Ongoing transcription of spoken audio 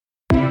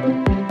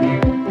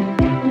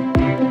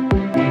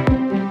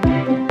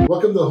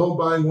welcome to Home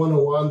Buying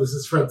 101. This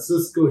is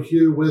Francisco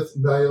here with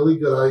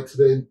Nayeli Garay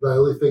today.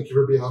 Nayeli, thank you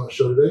for being on the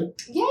show today.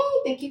 Yay,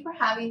 thank you for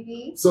having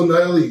me. So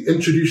Nayeli,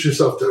 introduce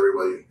yourself to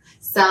everybody.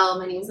 So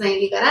my name is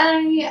Nayeli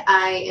Garay.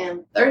 I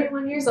am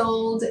 31 years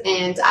old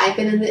and I've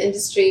been in the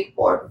industry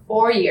for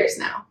 4 years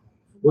now.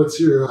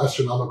 What's your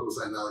astronomical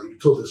sign now? You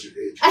told us your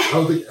age. I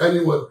don't think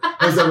anyone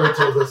has ever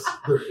told us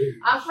their age.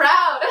 I'm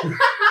proud.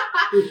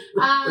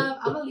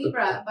 I'm a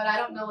Libra, but I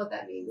don't know what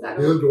that means.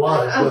 Neither do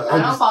I.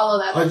 I don't follow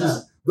that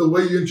stuff. The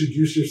way you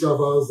introduced yourself,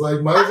 I was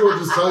like, might as well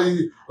just tell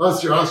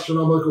us your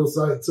astronomical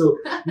sign. So,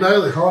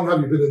 Nayeli, how long have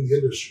you been in the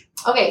industry?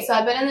 Okay, so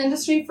I've been in the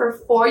industry for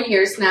 4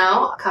 years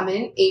now, coming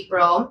in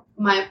April.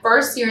 My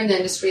first year in the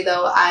industry,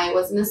 though, I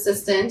was an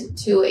assistant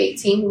to a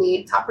team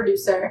lead, top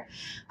producer.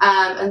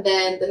 And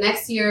then the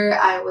next year,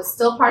 I was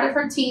still part of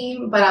her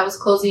team, but I was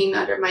closing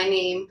under my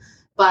name.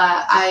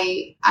 But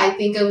I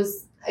think it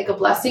was like a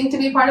blessing to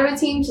be part of a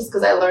team just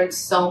because I learned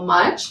so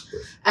much.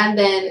 And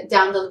then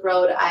down the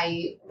road,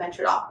 I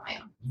ventured off on my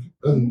own.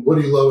 And what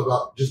do you love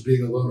about just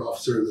being a loan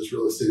officer in this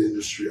real estate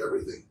industry,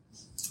 everything?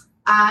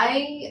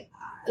 I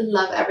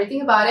love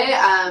everything about it.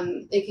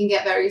 It can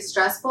get very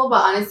stressful,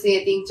 but honestly,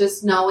 I think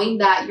just knowing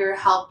that you're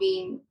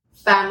helping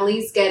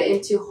families get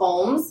into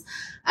homes,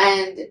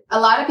 and a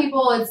lot of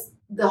people, it's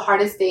the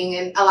hardest thing,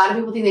 and a lot of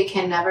people think they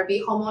can never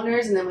be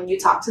homeowners, and then when you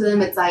talk to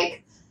them, it's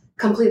like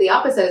completely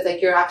opposite. It's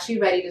like you're actually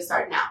ready to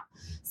start now.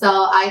 So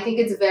I think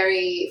it's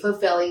very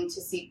fulfilling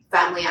to see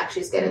family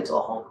actually get into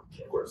a home.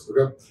 Of course.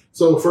 Okay.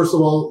 So first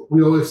of all,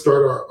 we always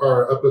start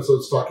our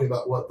episodes talking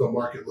about what the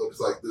market looks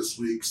like this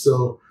week.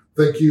 So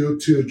thank you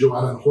to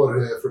Joanna and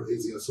Jorge from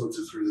AZ &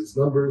 Associates for these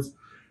numbers.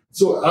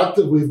 So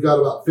active, we've got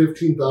about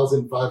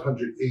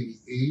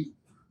 15,588.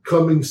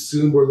 Coming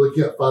soon, we're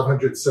looking at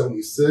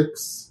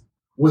 576.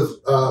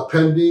 With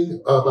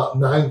pending, about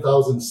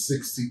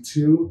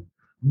 9,062.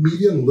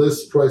 Median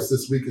list price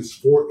this week is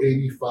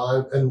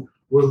 485, and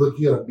we're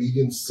looking at a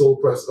median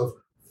sold price of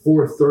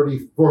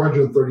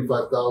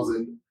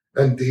 435,000,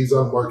 and days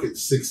on market,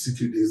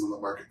 62 days on the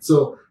market.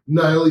 So,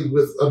 Nayeli,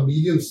 with a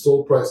median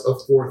sold price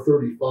of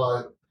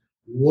 435,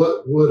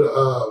 what would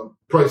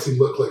pricing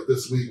look like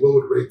this week? What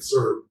would rates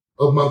or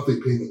a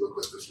monthly payment look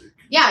like this week?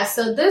 Yeah,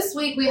 so this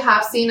week we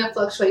have seen a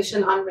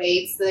fluctuation on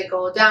rates. They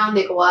go down,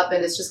 they go up,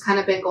 and it's just kind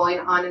of been going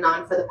on and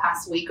on for the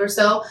past week or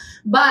so.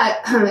 But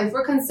if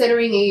we're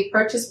considering a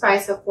purchase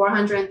price of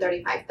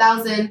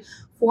 $435,000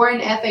 for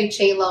an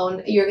FHA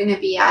loan, you're going to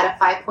be at a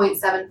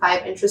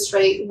 5.75 interest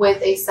rate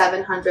with a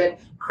 700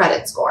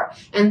 credit score.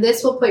 And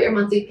this will put your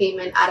monthly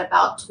payment at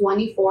about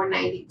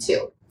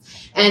 $24.92.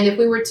 And if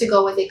we were to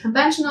go with a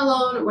conventional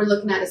loan, we're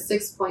looking at a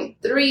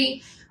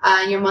 6.3,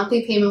 and your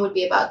monthly payment would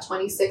be about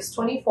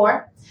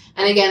 $26.24.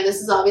 And again,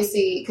 this is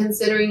obviously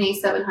considering a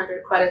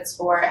 700 credit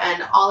score,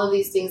 and all of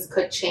these things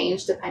could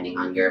change depending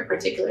on your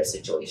particular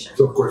situation.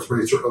 So, of course,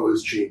 rates are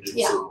always changing.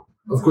 Yeah. So,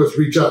 of course,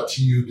 reach out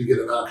to you to get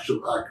an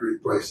actual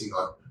accurate pricing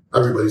on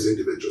everybody's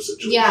individual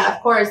situation. Yeah,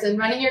 of course. And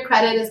running your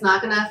credit is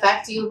not going to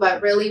affect you,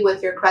 but really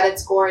with your credit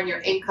score and your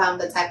income,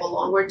 the type of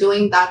loan we're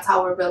doing, that's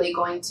how we're really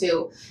going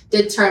to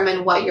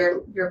determine what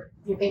your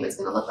payment's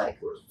going to look like.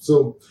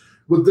 So,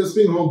 with this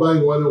being Home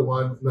Buying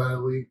 101,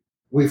 Nayeli,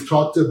 we've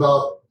talked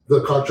about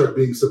the contract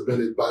being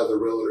submitted by the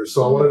realtor.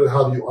 So I wanted to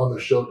have you on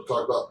the show to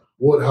talk about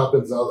what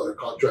happens now that a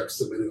contract's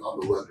submitted on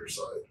the lender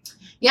side.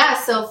 Yeah,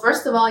 so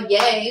first of all,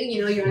 yay,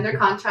 you're under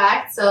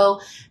contract. So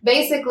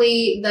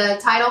basically the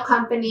title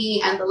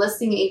company and the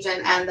listing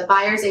agent and the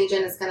buyer's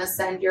agent is going to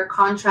send your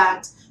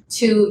contract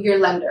to your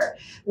lender.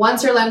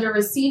 Once your lender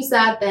receives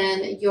that,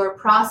 then your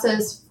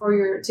process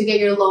to get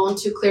your loan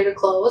to clear to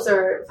close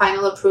or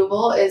final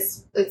approval it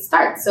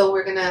starts. So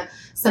we're going to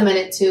submit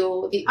it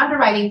to the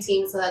underwriting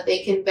team so that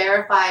they can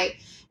verify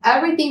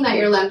everything that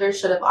your lender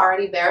should have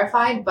already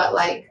verified, but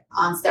like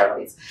on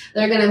steroids.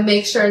 They're going to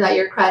make sure that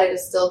your credit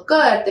is still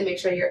good. They make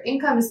sure your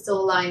income is still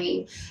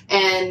aligning.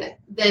 And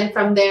then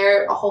from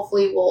there,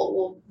 hopefully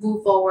we'll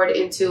move forward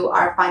into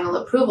our final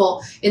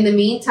approval. In the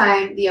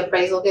meantime, the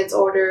appraisal gets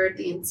ordered,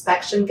 the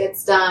inspection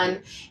gets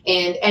done,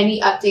 and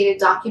any updated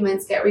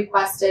documents get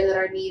requested that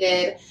are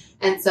needed.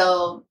 And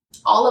so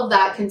all of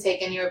that can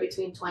take anywhere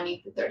between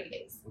 20 to 30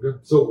 days. Okay.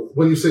 So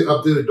when you say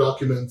updated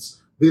documents,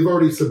 they've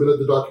already submitted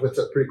the documents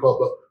at pre-call,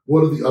 but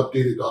what are the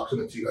updated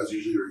documents you guys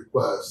usually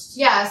request?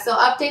 Yeah, so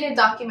updated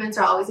documents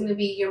are always going to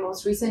be your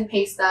most recent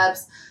pay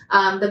stubs.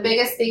 The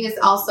biggest thing is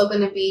also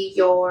going to be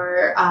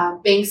your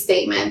bank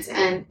statement.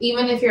 And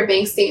even if your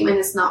bank statement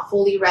is not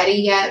fully ready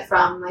yet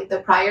from like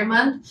the prior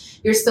month,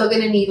 you're still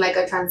going to need like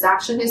a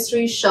transaction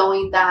history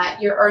showing that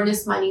your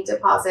earnest money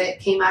deposit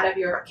came out of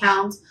your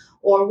account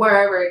or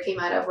wherever it came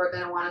out of. We're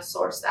going to want to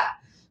source that.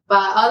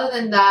 But other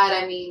than that,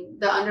 I mean,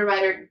 the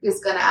underwriter is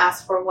going to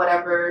ask for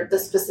whatever the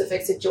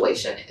specific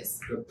situation is.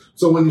 Okay.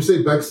 So when you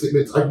say bank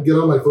statements, I can get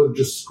on my phone and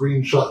just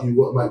screenshot you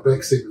what my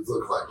bank statements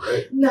look like,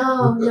 right?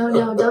 No,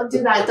 don't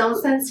do that. Don't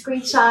send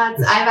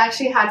screenshots. I've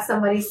actually had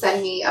somebody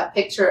send me a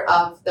picture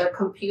of their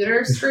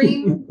computer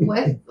screen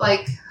with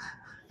like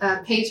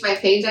page by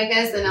page, I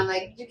guess. And I'm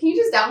like, can you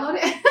just download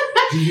it?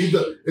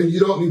 And you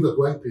don't need the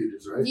blank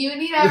pages, right? You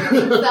need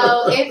everything.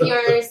 So if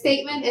your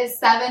statement is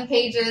 7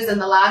 pages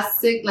and the last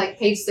 6, like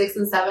page 6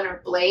 and 7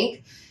 are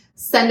blank,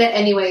 send it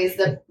anyways.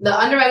 The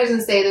underwriter's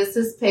gonna say this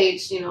is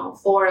page,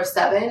 4 of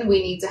 7.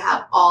 We need to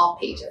have all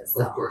pages.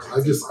 So. Of course.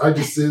 I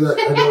just say that.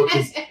 I know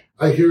because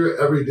I hear it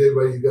every day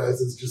by you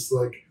guys. It's just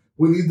like,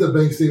 we need the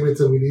bank statements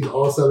and we need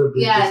all 7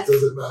 pages. Yes.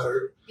 Doesn't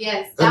matter.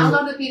 Yes.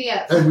 Download the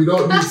PDF. And we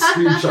don't need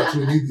screenshots.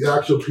 We need the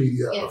actual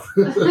PDF.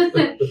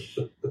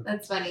 Yes.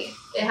 That's funny.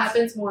 It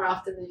happens more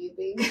often than you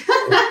think.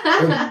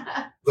 And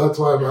that's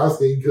why I'm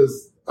asking,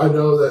 because I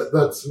know that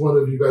that's one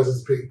of you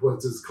guys' pain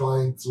points is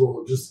clients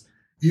will just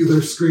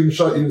either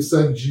screenshot you,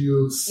 send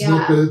you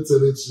snippets,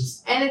 and it's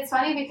just... And it's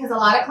funny because a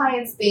lot of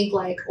clients think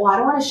like, well, I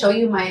don't want to show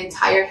you my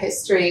entire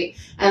history,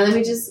 and let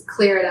me just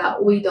clear it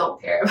out. We don't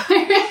care about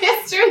your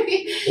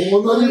history. We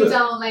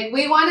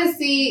want to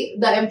see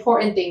the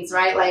important things,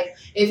 right? Like,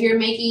 if you're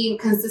making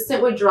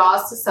consistent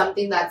withdrawals to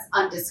something that's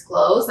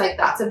undisclosed, like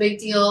that's a big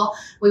deal.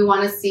 We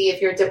want to see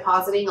if you're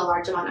depositing a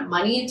large amount of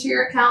money into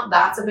your account.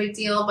 That's a big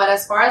deal. But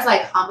as far as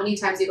like how many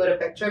times you go to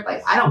Big Trip,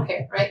 like I don't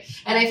care, right?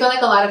 And I feel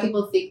like a lot of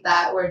people think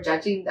that we're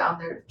judging down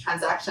their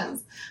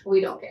transactions.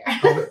 We don't care.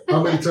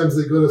 How many times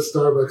they go to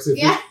Starbucks?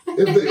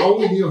 If they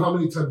only knew how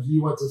many times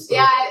you went to Starbucks.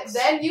 Yeah,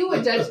 then you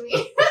would judge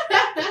me.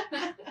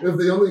 If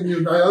they only knew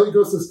Nayeli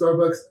goes to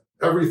Starbucks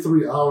every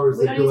 3 hours.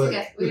 We don't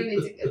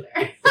need to get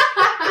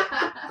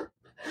there.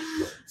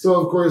 So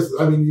of course,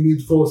 I mean, you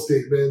need full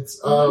statements.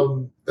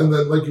 Mm-hmm. And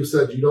then like you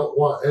said, you don't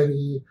want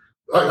any,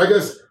 I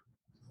guess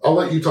I'll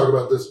let you talk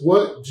about this.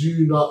 What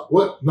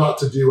not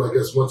to do, I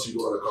guess, once you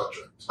go on a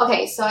contract?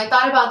 Okay, so I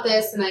thought about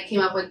this and I came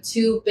up with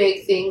 2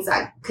 big things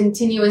that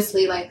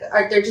continuously,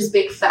 they're just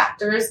big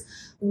factors.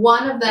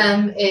 One of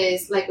them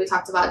is, like we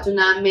talked about, do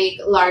not make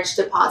large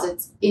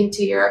deposits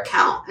into your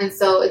account. And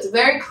so it's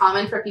very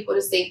common for people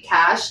to save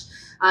cash.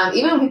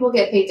 Even when people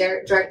get paid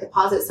direct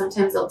deposit,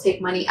 sometimes they'll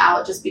take money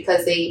out just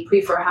because they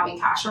prefer having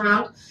cash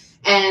around.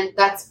 And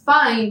that's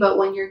fine, but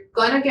when you're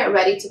going to get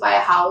ready to buy a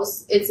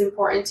house, it's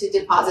important to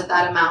deposit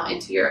that amount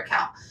into your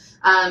account.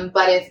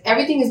 But if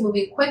everything is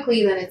moving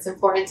quickly, then it's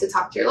important to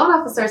talk to your loan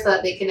officer so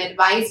that they can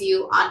advise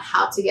you on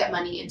how to get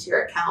money into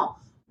your account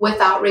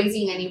without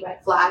raising any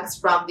red flags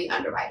from the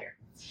underwriter.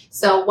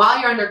 So while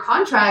you're under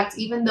contract,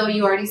 even though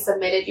you already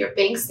submitted your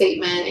bank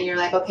statement and you're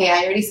like, okay,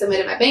 I already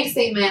submitted my bank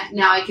statement,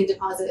 now I can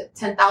deposit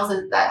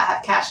 $10,000 that I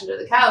have cash under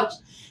the couch.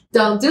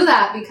 Don't do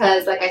that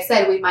because, like I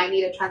said, we might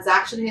need a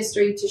transaction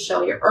history to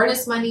show your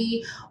earnest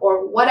money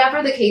or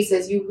whatever the case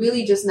is. You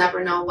really just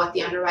never know what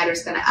the underwriter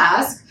is going to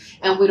ask,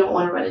 and we don't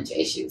want to run into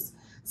issues.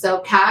 So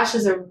cash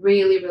is a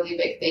really, really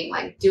big thing.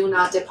 Like, do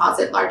not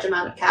deposit large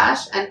amount of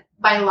cash. And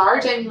by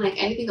large, I mean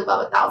like anything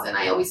above $1,000.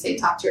 I always say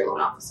talk to your loan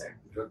officer.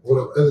 Okay.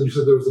 And then you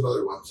said there was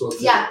another one. So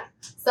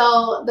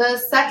So the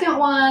second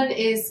one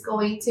is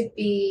going to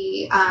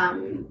be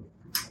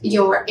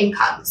your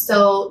income.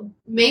 So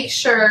make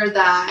sure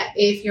that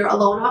if your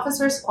loan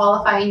officer is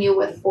qualifying you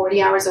with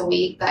 40 hours a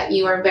week, that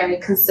you are very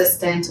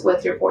consistent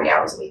with your 40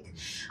 hours a week.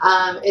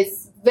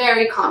 It's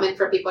very common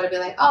for people to be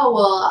like, oh,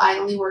 well, I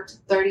only worked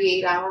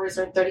 38 hours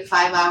or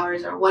 35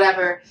 hours or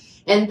whatever.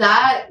 And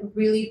that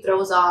really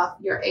throws off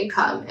your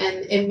income,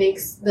 and it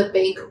makes the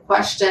bank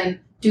question,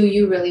 do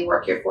you really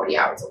work your 40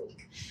 hours a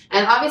week?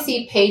 And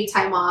obviously paid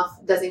time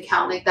off doesn't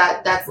count. Like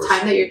that's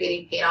time that you're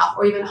getting paid off,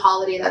 or even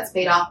holiday that's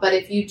paid off. But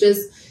if you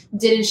just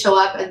didn't show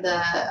up and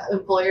the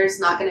employer is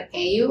not going to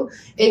pay you,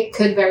 it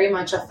could very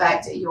much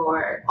affect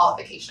your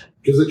qualification.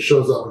 Because it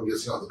shows up, I'm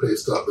guessing, on the pay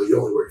stub that you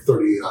only worked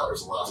 38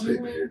 hours the last pay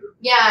period.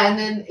 Yeah, and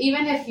then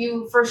even if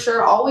you for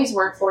sure always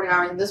work 40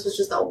 hours and this was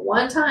just a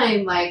one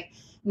time, like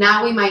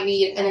now we might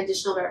need an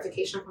additional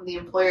verification from the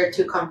employer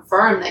to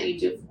confirm that you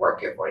do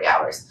work your 40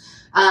 hours.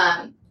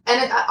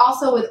 And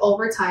also with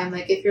overtime,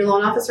 like if your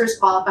loan officer is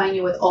qualifying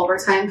you with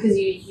overtime because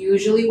you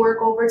usually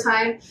work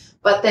overtime,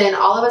 but then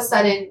all of a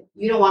sudden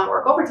you don't want to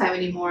work overtime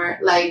anymore,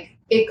 like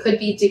it could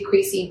be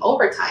decreasing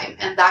overtime,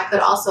 and that could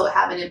also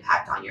have an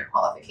impact on your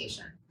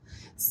qualification.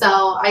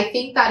 So I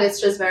think that it's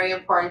just very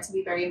important to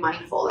be very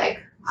mindful.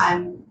 Like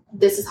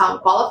this is how I'm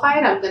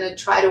qualified. I'm going to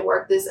try to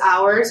work this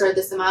hours or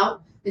this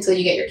amount until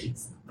you get your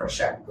keys, for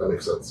sure. That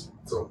makes sense.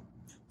 So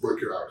work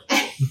your hours.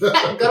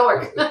 Go to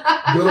work.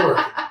 Go to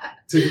work.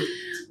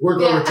 Work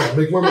overtime.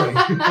 Make more money.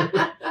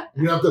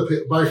 You have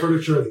to buy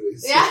furniture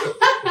anyways. Yeah.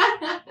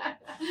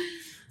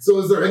 So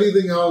is there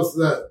anything else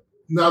that,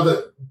 now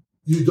that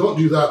you don't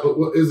do that,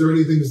 but is there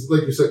anything,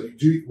 like you said, you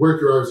do work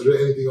your hours, is there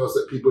anything else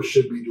that people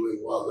should be doing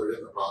while they're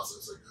in the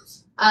process, I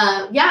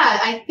guess? Yeah,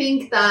 I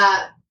think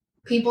that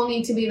people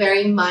need to be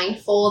very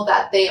mindful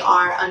that they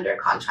are under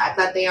contract,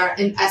 that they are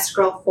in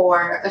escrow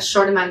for a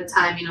short amount of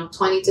time.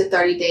 20 to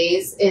 30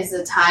 days is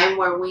the time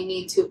where we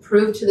need to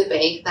prove to the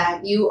bank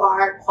that you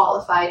are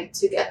qualified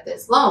to get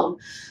this loan.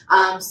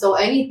 So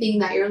anything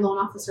that your loan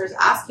officer is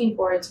asking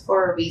for, it's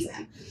for a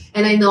reason.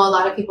 And I know a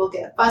lot of people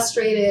get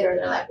frustrated, or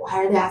they're like,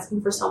 why are they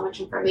asking for so much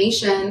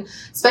information?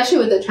 Especially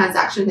with the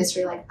transaction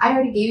history. Like, I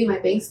already gave you my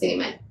bank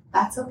statement.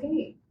 That's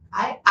okay.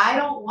 I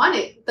don't want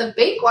it. The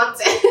bank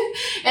wants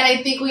it. And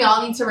I think we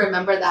all need to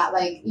remember that,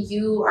 like,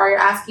 you are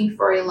asking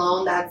for a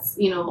loan that's,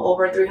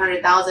 over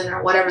 300,000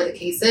 or whatever the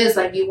case is.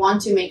 Like, you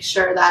want to make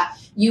sure that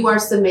you are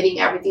submitting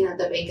everything that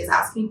the bank is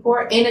asking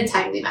for in a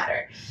timely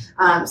manner.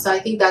 So I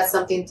think that's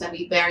something to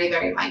be very,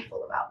 very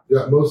mindful about.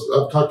 Yeah,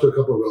 I've talked to a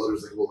couple of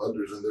realtors, like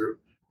lenders, and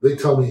they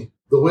tell me,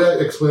 the way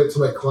I explain it to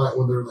my client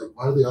when they're like,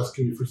 why are they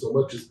asking you for so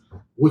much, is,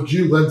 would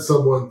you lend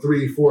someone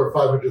 $300,000,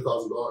 $400,000,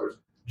 $500,000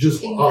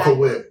 just off a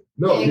whim?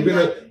 No,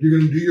 exactly. You're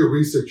gonna do your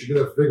research. You're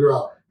gonna figure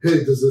out,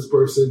 hey, does this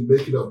person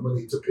make enough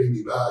money to pay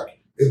me back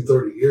in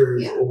 30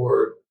 years,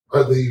 or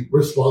are they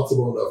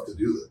responsible enough to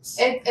do this?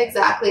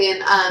 Exactly.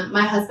 And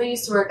my husband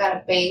used to work at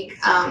a bank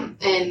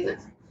in,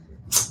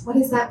 what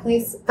is that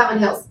place? Fountain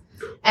Hills.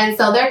 And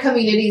so their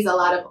community is a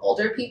lot of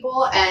older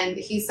people. And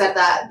he said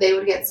that they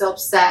would get so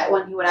upset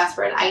when he would ask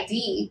for an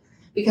ID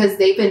because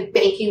they've been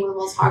banking with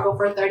Wells Fargo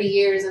for 30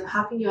 years. And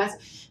how can you ask?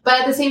 But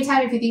at the same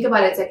time, if you think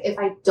about it, it's like, if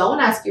I don't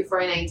ask you for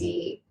an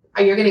ID,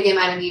 are you going to get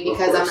mad at me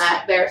because I'm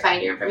not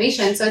verifying your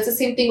information? So it's the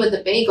same thing with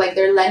the bank. Like,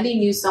 they're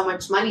lending you so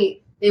much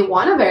money. They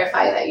want to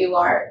verify that you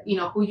are,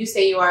 who you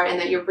say you are, and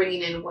that you're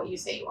bringing in what you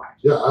say you are.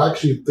 Yeah, I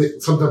actually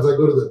think sometimes I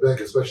go to the bank,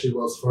 especially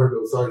Wells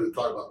Fargo. Sorry to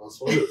talk about Wells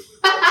Fargo.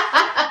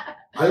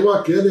 I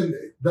walk in, and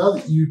now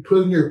that you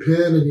put in your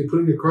PIN and you put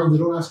in your card, they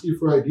don't ask you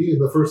for ID.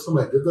 And the first time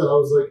I did that, I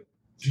was like,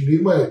 do you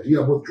need my ID?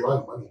 I'm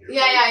withdrawing money here.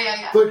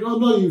 Yeah. It's like, oh,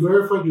 no, you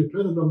verified your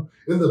PIN. And I'm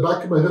in the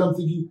back of my head, I'm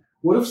thinking,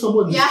 what if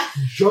someone just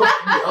jumped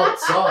me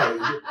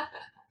outside,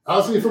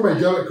 asked me for my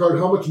debit card,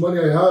 how much money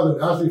I have,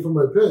 and asked me for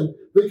my PIN?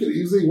 They could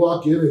easily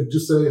walk in and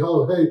just say,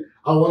 oh, hey,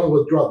 I want to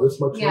withdraw this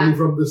much money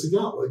from this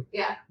account. Like,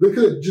 they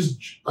could have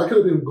I could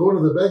have been going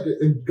to the bank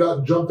and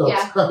gotten jumped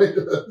outside.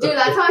 Dude,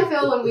 that's how I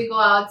feel when we go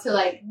out to,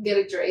 like, get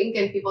a drink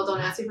and people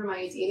don't ask me for my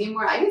ID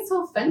anymore. I get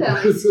so offended. I'm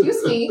like,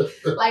 excuse me.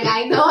 Like,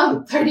 I know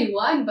I'm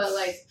 31, but,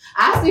 like,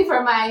 ask me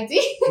for my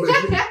ID.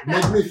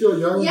 make me feel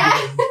young. Yeah.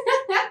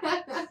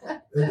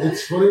 And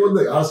it's funny when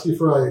they ask you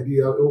for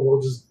ID.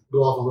 We'll just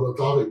go off a little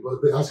topic,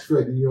 but they ask you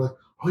for ID and you're like,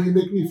 oh, you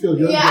make me feel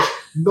young. Yeah.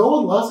 No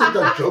one laughs at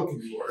that joke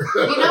anymore.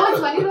 You know what's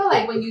funny though?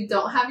 Like, when you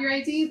don't have your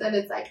ID, then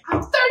it's like,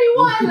 I'm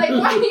 31. Like,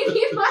 why do you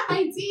need my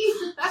ID?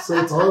 So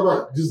it's all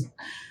about just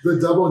the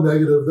double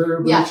negative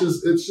there. But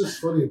it's just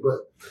funny.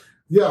 But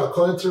yeah,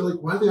 clients are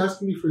like, why are they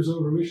asking me for some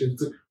information?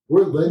 It's like,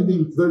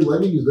 they're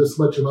lending you this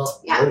much amount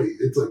of money.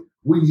 It's like,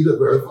 we need to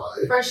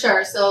verify. For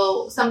sure.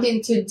 So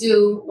something to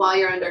do while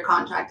you're under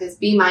contract is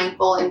be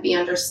mindful and be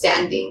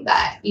understanding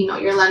that,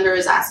 your lender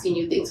is asking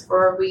you things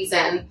for a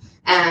reason,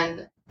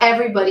 and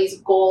everybody's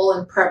goal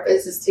and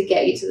purpose is to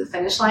get you to the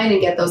finish line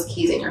and get those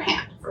keys in your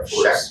hand, for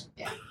sure.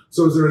 Yeah.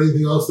 So is there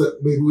anything else that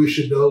maybe we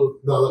should know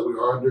now that we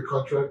are under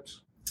contract?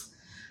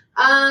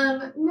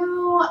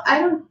 No, I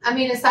don't. I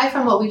mean, aside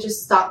from what we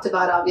just talked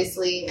about,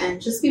 obviously, and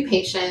just be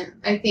patient.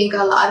 I think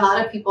a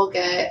lot of people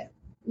get,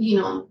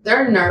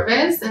 they're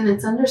nervous, and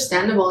it's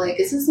understandable. Like,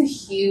 this is a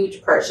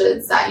huge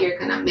purchase that you're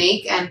going to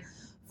make. And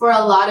for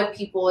a lot of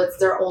people, it's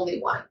their only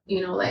one.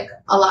 Like,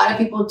 a lot of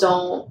people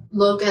don't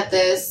look at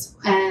this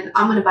and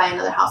I'm going to buy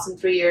another house in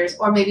 3 years.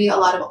 Or maybe a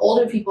lot of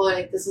older people are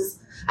like,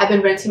 I've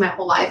been renting my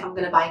whole life. I'm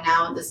going to buy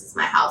now, and this is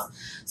my house.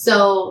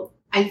 So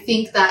I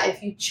think that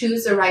if you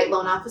choose the right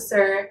loan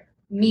officer,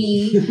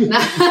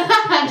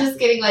 I'm just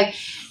kidding. Like,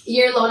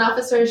 your loan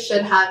officer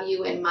should have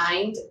you in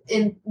mind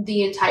in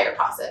the entire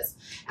process.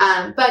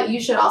 But you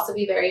should also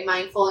be very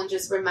mindful and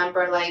just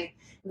remember, like,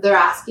 they're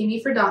asking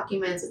me for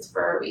documents. It's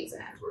for a reason.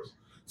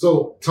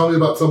 So tell me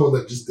about someone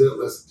that just didn't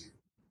listen to you.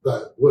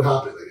 What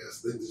happened, I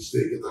guess? They just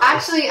didn't get the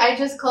house. Actually, I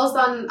just closed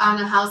on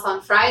a house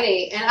on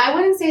Friday, and I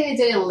wouldn't say they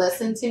didn't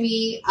listen to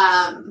me.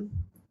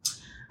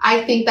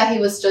 I think that he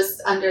was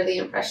just under the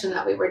impression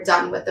that we were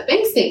done with the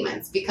bank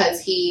statements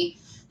because he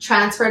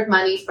transferred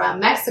money from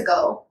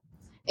Mexico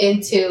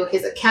into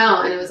his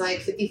account, and it was like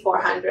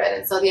 $5,400.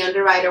 And so the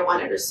underwriter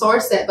wanted to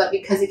source it, but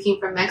because it came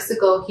from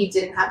Mexico, he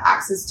didn't have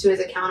access to his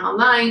account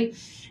online.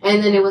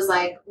 And then it was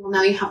like, well,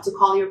 now you have to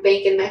call your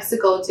bank in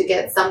Mexico to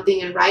get something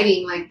in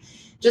writing. Like,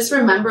 just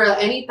remember,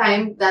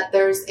 anytime that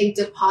there's a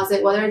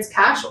deposit, whether it's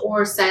cash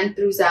or sent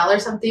through Zelle or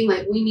something,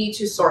 like, we need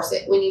to source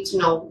it. We need to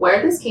know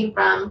where this came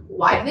from.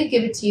 Why did they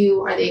give it to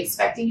you? Are they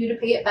expecting you to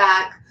pay it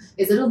back?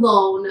 Is it a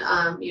loan?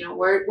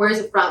 Where is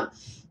it from?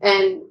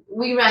 And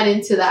we ran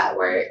into that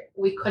where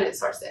we couldn't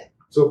source it.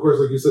 So, of course,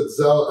 like you said,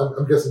 Zelle,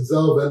 I'm guessing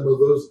Zelle, Venmo,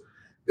 those,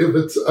 if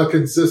it's a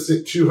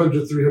consistent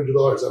 $200,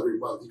 $300 every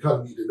month, you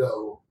kind of need to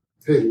know,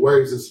 hey,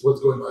 where is this? What's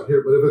going on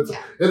here? But if it's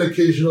an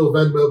occasional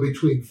Venmo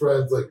between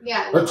friends, like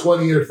a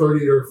 20 or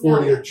 30 or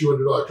 40 or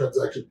 $200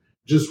 transaction,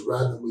 just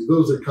randomly,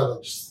 those are kind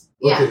of just,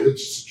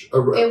 it's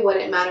it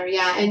wouldn't matter.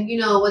 Yeah. And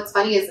what's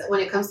funny is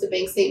when it comes to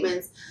bank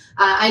statements,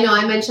 I know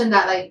I mentioned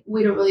that, like,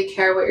 we don't really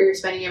care what you're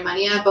spending your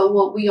money at, but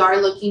what we are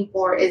looking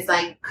for is,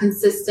 like,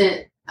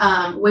 consistent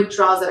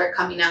withdrawals that are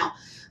coming out.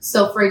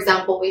 So, for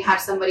example, we had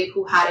somebody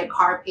who had a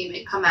car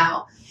payment come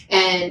out,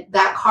 and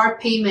that car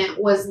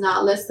payment was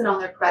not listed on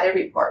their credit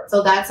report.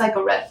 So that's like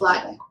a red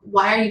flag. Like,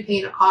 why are you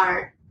paying a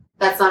car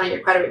that's not on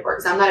your credit report?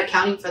 Because I'm not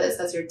accounting for this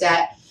as your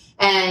debt.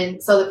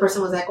 And so the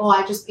person was like, oh,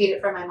 I just paid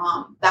it for my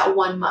mom that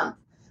 1 month.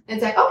 And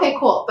it's like, okay,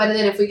 cool. But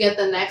then if we get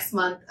the next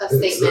month a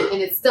statement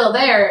and it's still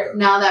there,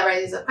 now that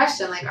raises a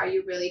question, like, are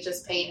you really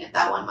just paying it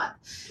that 1 month?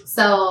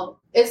 So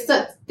it's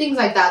the things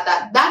like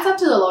that's up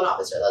to the loan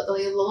officer, though.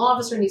 The loan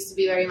officer needs to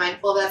be very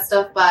mindful of that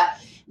stuff, but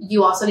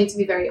you also need to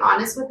be very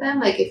honest with them.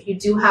 Like, if you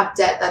do have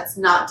debt that's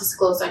not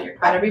disclosed on your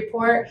credit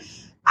report,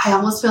 I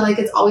almost feel like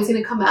it's always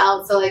going to come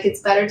out. So, like,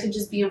 it's better to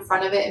just be in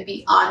front of it and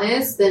be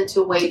honest than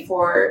to wait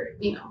for,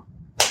 things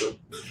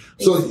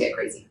to get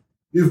crazy.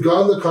 You've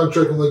gotten the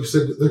contract, and like you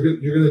said,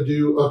 you're going to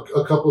do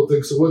a couple of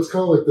things. So what's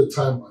kind of like the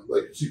timeline?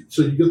 Like,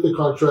 so you get the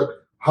contract.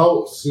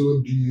 How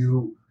soon do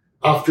you,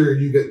 after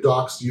you get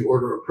docs, do you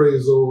order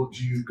appraisal?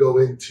 Do you go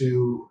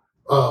into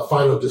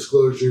final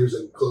disclosures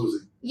and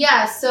closing?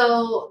 Yeah,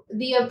 so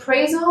the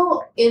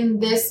appraisal in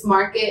this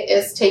market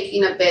is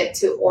taking a bit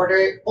to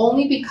order,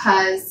 only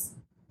because,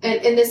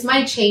 and this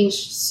might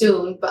change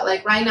soon, but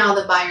like right now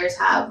the buyers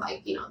have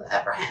like, the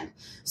upper hand.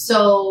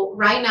 So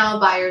right now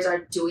buyers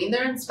are doing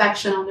their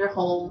inspection on their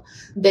home.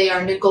 They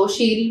are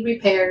negotiating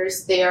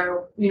repairs. They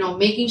are,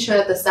 making sure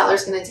that the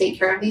seller's going to take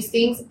care of these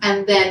things.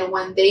 And then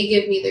when they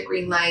give me the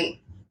green light,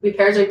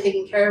 repairs are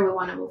taken care of, we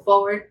want to move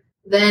forward,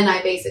 then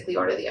I basically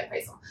order the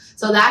appraisal.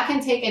 So that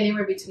can take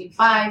anywhere between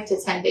 5 to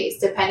 10 days,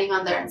 depending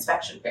on their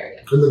inspection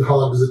period. And then how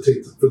long does it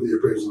take for the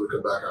appraisal to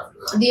come back after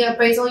that? The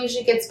appraisal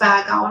usually gets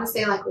back, I want to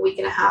say like a week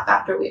and a half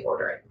after we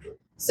order it.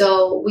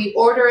 So we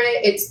order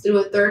it, it's through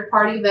a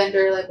third-party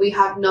vendor. Like, we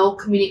have no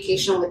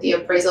communication with the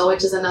appraisal,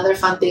 which is another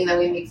fun thing that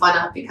we make fun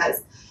of,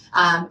 because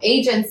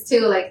agents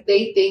too, like,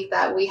 they think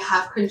that we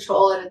have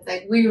control, and it's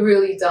like, we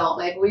really don't.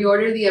 Like, we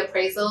order the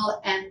appraisal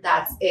and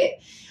that's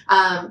it.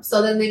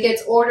 So then it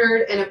gets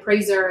ordered, an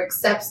appraiser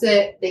accepts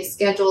it, they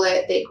schedule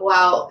it, they go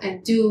out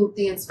and do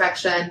the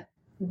inspection,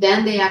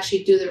 then they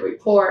actually do the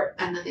report,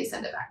 and then they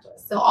send it back to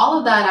us. So all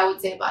of that, I would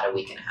say about a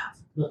week and a half.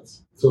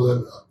 Nice. So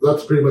then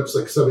that's pretty much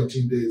like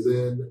 17 days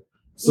in.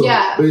 So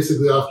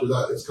basically after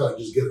that, it's kind of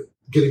just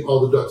getting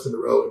all the ducks in a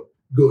row and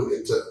going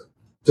into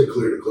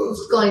clear to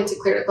close. Going to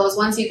clear to close.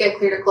 Once you get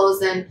clear to close,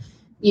 then,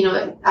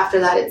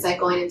 after that, it's like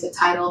going into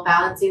title,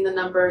 balancing the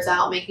numbers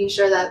out, making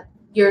sure that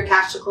your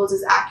cash to close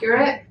is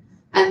accurate,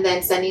 and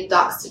then sending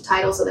docs to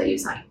title so that you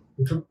sign.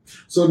 Okay.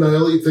 So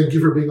Nayeli, thank you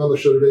for being on the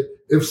show today.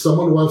 If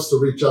someone wants to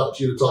reach out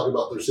to you to talk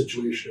about their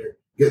situation or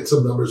get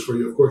some numbers for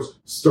you, of course,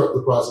 start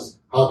the process.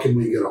 How can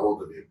we get a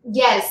hold of you?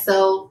 Yes,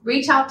 so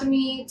reach out to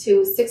me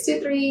to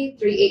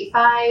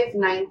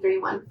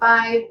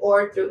 623-385-9315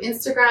 or through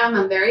Instagram.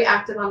 I'm very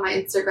active on my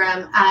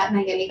Instagram at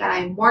Nayeli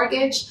Garay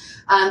Mortgage.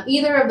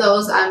 Either of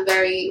those, I'm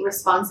very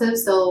responsive.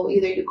 So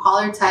either you call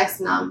or text,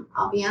 and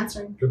I'll be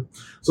answering. Okay.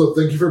 So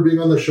thank you for being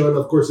on the show. And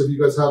of course, if you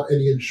guys have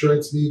any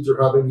insurance needs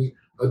or have any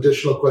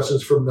additional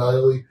questions from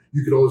Nayeli,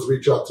 you can always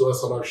reach out to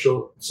us on our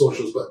show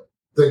socials. But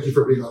thank you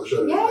for being on the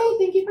show today. Yay!